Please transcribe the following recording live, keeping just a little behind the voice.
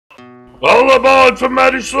All aboard for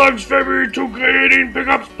MattySlug's February 2K18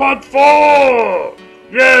 Pickups Part 4!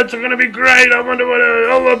 Yeah, it's gonna be great. I wonder what...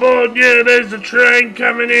 all aboard, yeah, there's the train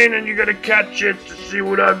coming in and you gotta catch it to see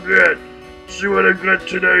what I get. See what I got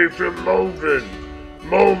today from Malvern.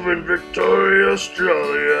 Malvern, Victoria,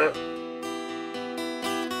 Australia.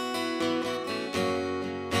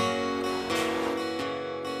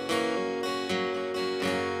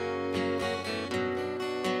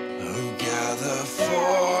 Who gather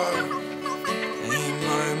for a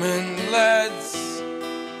moment, lads,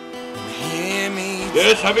 and hear me.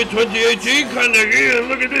 Yes, happy 2018, Carnegie, and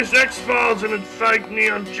look at this X-Files and it's fake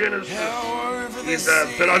Neon Genesis.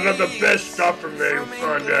 But I got the best stuff from there, you'll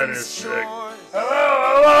find out in a sec.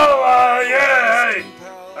 Hello, yeah, hey.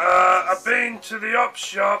 I've been to the op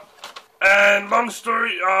shop, and long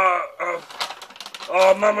story,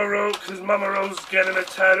 Mama Rose, because Mama Rose is getting a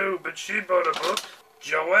tattoo, but she bought a book.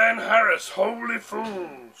 Joanne Harris, Holy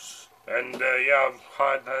Fools. And, yeah, I'll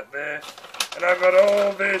hide that there. And I got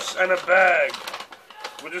all this and a bag.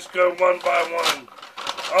 We'll just go one by one.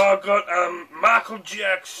 I got, Michael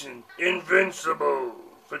Jackson, Invincible,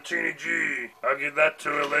 for Teeny G. I'll give that to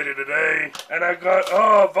her later today. And I got,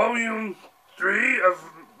 Volume 3 of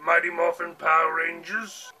Mighty Morphin Power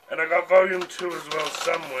Rangers. And I got Volume 2 as well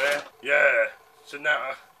somewhere. Yeah, so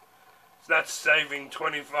now... that's saving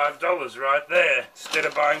 $25 right there. Instead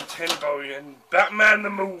of buying 10 volume. Batman the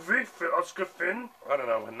movie for Oscar Finn. I don't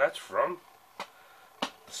know when that's from.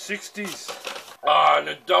 60s. And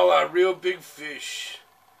 $1 Real Big Fish.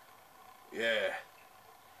 Yeah.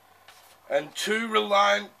 And 2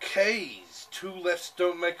 Reliant K's. 2 lefts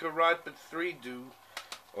don't make a right, but 3 do.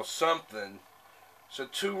 Or something. So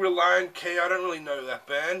 2 Reliant K, I don't really know that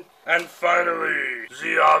band. And finally,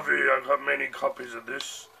 ZRV, I got many copies of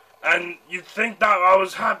this. And you'd think that I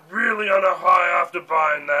was really on a high after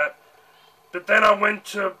buying that. But then I went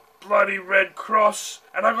to bloody Red Cross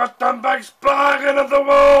and I got Dumbag's bargain of the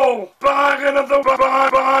wall! Bargain of the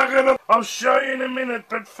bargain of... I'll show you in a minute,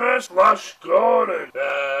 but first, Lush Gordon.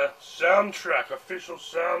 Soundtrack, official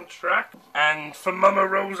soundtrack. And for Mama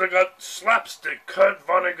Rose I got Slapstick, Kurt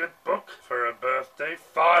Vonnegut book for her birthday.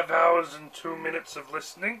 5 hours and 2 minutes of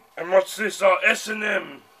listening. And what's this? Oh,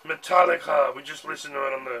 S&M. Metallica, we just listened to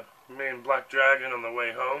it on me and Black Dragon on the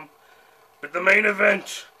way home. But the main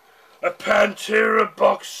event, a Pantera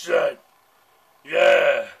Boxset.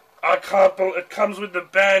 Yeah, it comes with the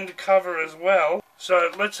band cover as well. So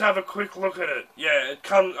let's have a quick look at it. Yeah, it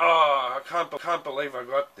comes, I can't believe I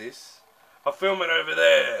got this. I'll film it over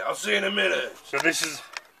there. I'll see you in a minute. So this is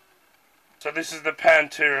the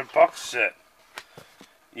Pantera Boxset.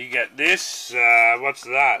 You get this, what's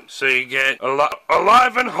that? So you get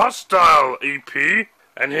Alive and Hostile EP.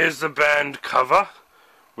 And here's the band cover.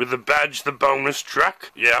 With the badge, the bonus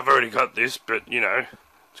track. Yeah, I've already got this, but, you know,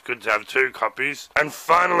 it's good to have 2 copies. And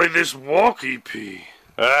finally this Walk EP.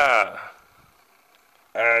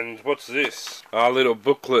 And what's this? Our little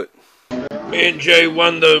booklet. Me and Jay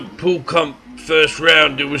won the pool comp first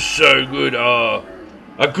round. It was so good. I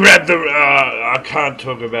grabbed the... I can't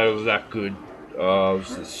talk about it. It was that good. Oh,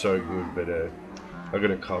 this is so good, but I got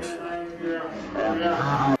a cough.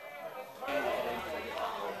 Oh,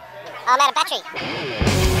 I'm out of battery.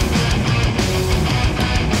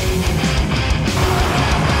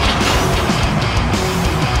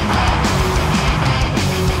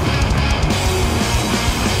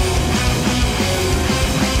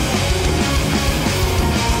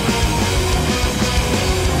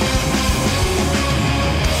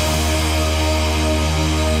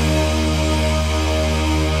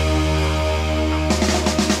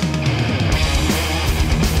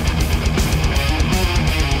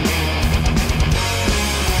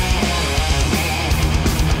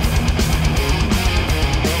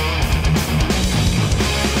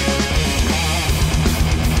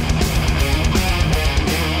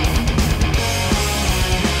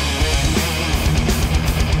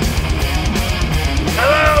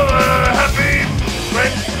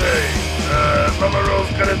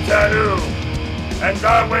 And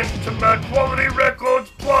I went to my Quality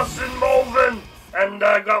Records Plus in Malvern, and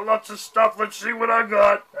I got lots of stuff. Let's see what I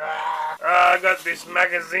got. I got this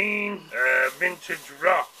magazine, Vintage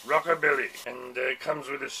Rockabilly, and it comes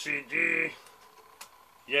with a CD.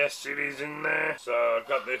 Yes, CD's in there. So I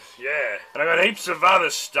got this, yeah. And I got heaps of other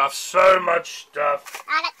stuff, so much stuff.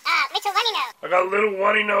 I got Little Wannino. I got Little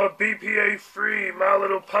Wannino, a BPA free My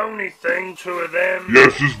Little Pony thing, 2 of them.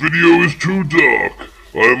 Yes, this video is too dark.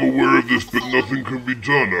 I am aware of this, but nothing can be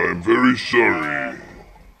done. I am very sorry.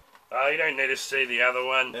 You don't need to see the other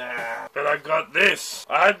one. But I got this.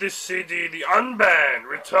 I had this CD, the Unbanned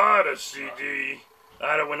Retarder CD.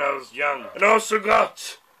 I had it when I was young. And I also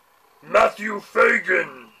got Matthew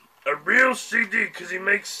Fagan. A real CD, because he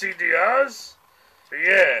makes CDRs? But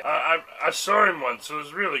yeah, I saw him once, it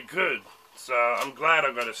was really good. So I'm glad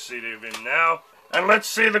I got a CD of him now. And let's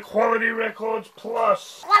see the Quality Records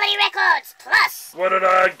Plus. Quality Records Plus. What did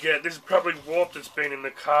I get? This is probably warped, it's been in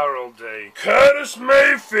the car all day. Curtis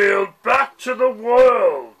Mayfield, Back to the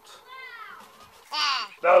World.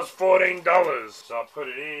 That was $14, so I'll put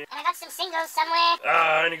it in. And I got some singles somewhere.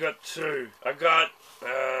 I only got 2. I got,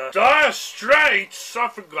 Dire Straits, I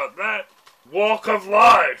forgot that. Walk of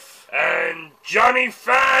Life. And Johnny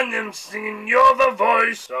Farnham singing You're the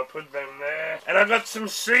Voice. So I'll put them there. And I got some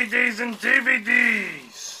CDs and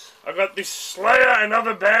DVDs. I got this Slayer and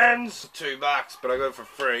other bands. $2, but I got it for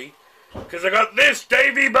free. Because I got this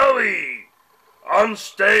Davy Bowie. On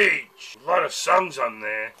Stage. A lot of songs on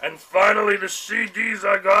there. And finally the CDs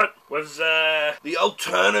I got was the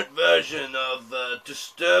alternate version of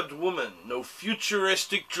Disturbed Woman, No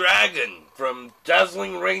Futuristic Dragon from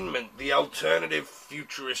Dazzling Raiment, the alternative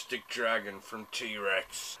futuristic dragon from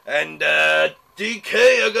T-Rex. And DK,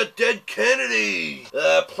 I got Dead Kennedy,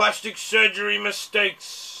 Plastic Surgery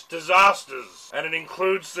Mistakes, Disasters. And it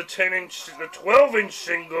includes the 12-inch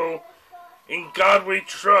single In God We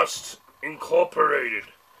Trust, Incorporated.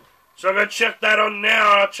 So I'm gonna check that on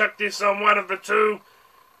now. I'll check this on one of the 2.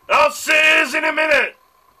 I'll see you in a minute.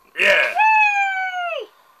 Yeah.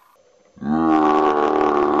 We're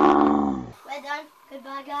done.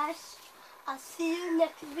 Goodbye, guys. I'll see you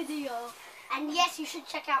next video. And yes, you should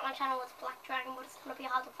check out my channel. It's Black Dragon, but it's gonna be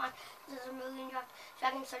hard to find. There's a million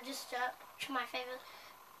dragons, so just to my favorite.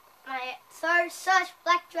 My third search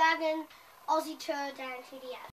Black Dragon, Aussie Turd, and TDS.